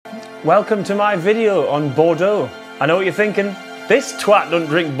Welcome to my video on Bordeaux. I know what you're thinking, this twat don't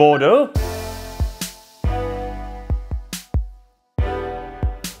drink Bordeaux.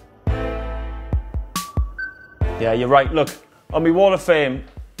 Yeah, you're right, look, on my wall of fame,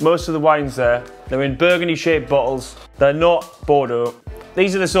 most of the wines there, they're in burgundy shaped bottles. They're not Bordeaux.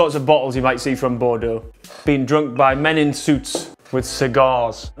 These are the sorts of bottles you might see from Bordeaux, being drunk by men in suits with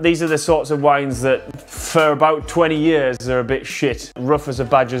cigars. These are the sorts of wines that for about 20 years are a bit shit, rough as a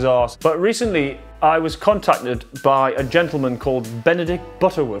badger's arse. But recently I was contacted by a gentleman called Benedict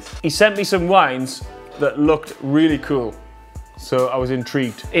Butterworth. He sent me some wines that looked really cool, so I was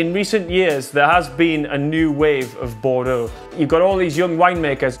intrigued. In recent years there has been a new wave of Bordeaux. You've got all these young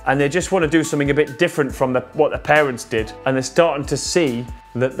winemakers and they just want to do something a bit different from what their parents did, and they're starting to see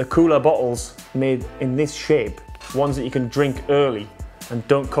that the cooler bottles made in this shape, ones that you can drink early and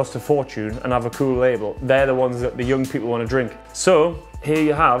don't cost a fortune and have a cool label, they're the ones that the young people want to drink. So here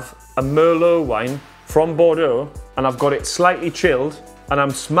you have a Merlot wine from Bordeaux, and I've got it slightly chilled and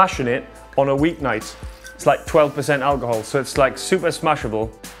I'm smashing it on a weeknight. It's like 12% alcohol, so it's like super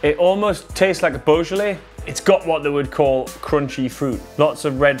smashable. It almost tastes like a Beaujolais. It's got what they would call crunchy fruit. Lots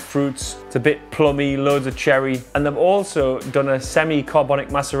of red fruits, it's a bit plummy, loads of cherry, and they've also done a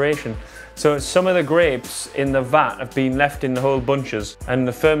semi-carbonic maceration. So some of the grapes in the vat have been left in the whole bunches and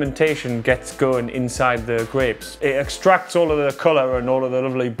the fermentation gets going inside the grapes. It extracts all of the colour and all of the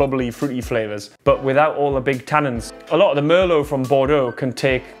lovely bubbly fruity flavours, but without all the big tannins. A lot of the Merlot from Bordeaux can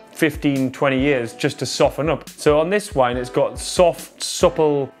take 15-20 years just to soften up. So on this wine it's got soft,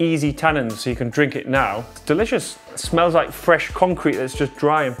 supple, easy tannins, so you can drink it now. It's delicious. It smells like fresh concrete that's just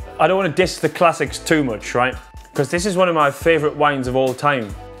drying. I don't want to diss the classics too much, right? Because this is one of my favourite wines of all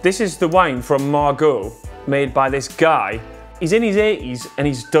time. This is the wine from Margaux, made by this guy. He's in his 80s and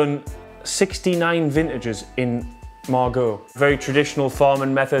he's done 69 vintages in Margaux. Very traditional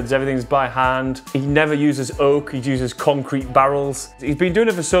farming methods, everything's by hand. He never uses oak, he uses concrete barrels. He's been doing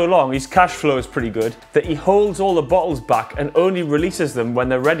it for so long, his cash flow is pretty good, that he holds all the bottles back and only releases them when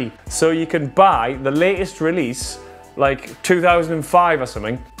they're ready. So you can buy the latest release, like 2005 or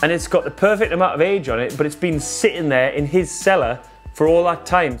something, and it's got the perfect amount of age on it, but it's been sitting there in his cellar for all that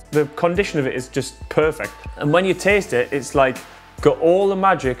time. The condition of it is just perfect. And when you taste it, it's like got all the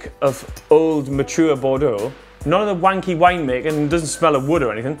magic of old, mature Bordeaux. None of the wanky winemaking, and doesn't smell of wood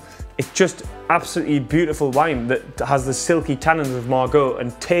or anything. It's just absolutely beautiful wine that has the silky tannins of Margaux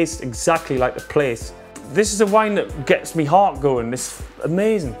and tastes exactly like the place. This is a wine that gets me heart going. It's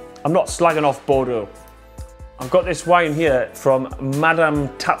amazing. I'm not slagging off Bordeaux. I've got this wine here from Madame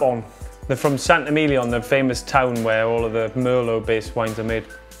Tapon. They're from Saint-Emilion, the famous town where all of the Merlot-based wines are made.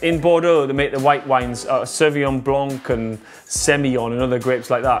 In Bordeaux, they make the white wines out of Sauvignon Blanc and Semillon and other grapes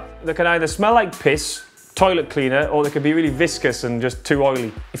like that. They can either smell like piss, toilet cleaner, or they can be really viscous and just too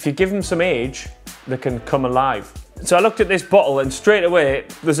oily. If you give them some age, they can come alive. So I looked at this bottle and straight away,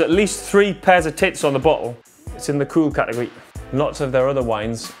 there's at least 3 pairs of tits on the bottle. It's in the cool category. Lots of their other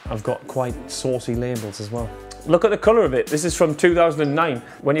wines have got quite saucy labels as well. Look at the colour of it. This is from 2009.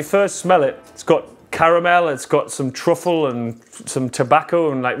 When you first smell it, it's got caramel, it's got some truffle and some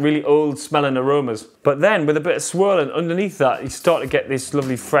tobacco and like really old smelling aromas. But then with a bit of swirling underneath that, you start to get this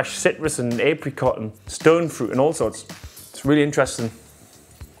lovely fresh citrus and apricot and stone fruit and all sorts. It's really interesting.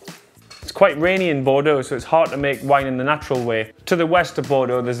 It's quite rainy in Bordeaux, so it's hard to make wine in the natural way. To the west of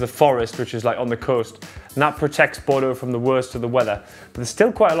Bordeaux, there's the forest, which is like on the coast, and that protects Bordeaux from the worst of the weather. But there's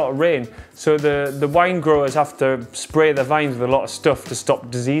still quite a lot of rain, so the wine growers have to spray their vines with a lot of stuff to stop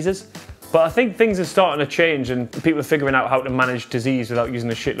diseases. But I think things are starting to change and people are figuring out how to manage disease without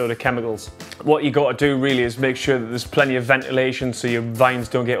using a shitload of chemicals. What you got to do really is make sure that there's plenty of ventilation so your vines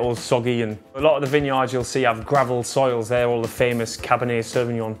don't get all soggy. And a lot of the vineyards you'll see have gravel soils. They're all the famous Cabernet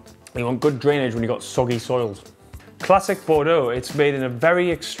Sauvignon. You want good drainage when you've got soggy soils. Classic Bordeaux, it's made in a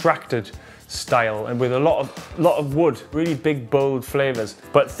very extracted style and with a lot of wood, really big, bold flavours.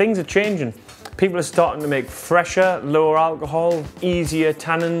 But things are changing. People are starting to make fresher, lower alcohol, easier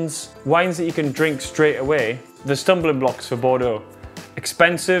tannins, wines that you can drink straight away. The stumbling blocks for Bordeaux: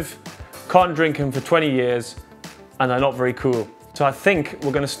 expensive, can't drink them for 20 years, and they're not very cool. So I think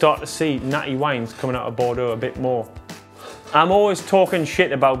we're going to start to see natty wines coming out of Bordeaux a bit more. I'm always talking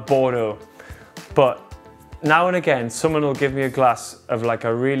shit about Bordeaux, but now and again someone will give me a glass of like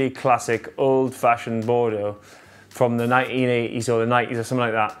a really classic old-fashioned Bordeaux from the 1980s or the 90s or something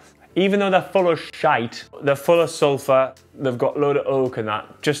like that. Even though they're full of shite, they're full of sulphur, they've got a load of oak and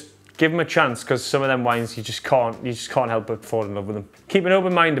that, just give them a chance, because some of them wines you just can't help but fall in love with them. Keep an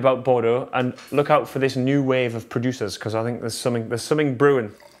open mind about Bordeaux and look out for this new wave of producers, because I think there's something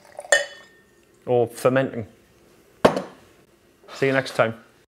brewing or fermenting. See you next time.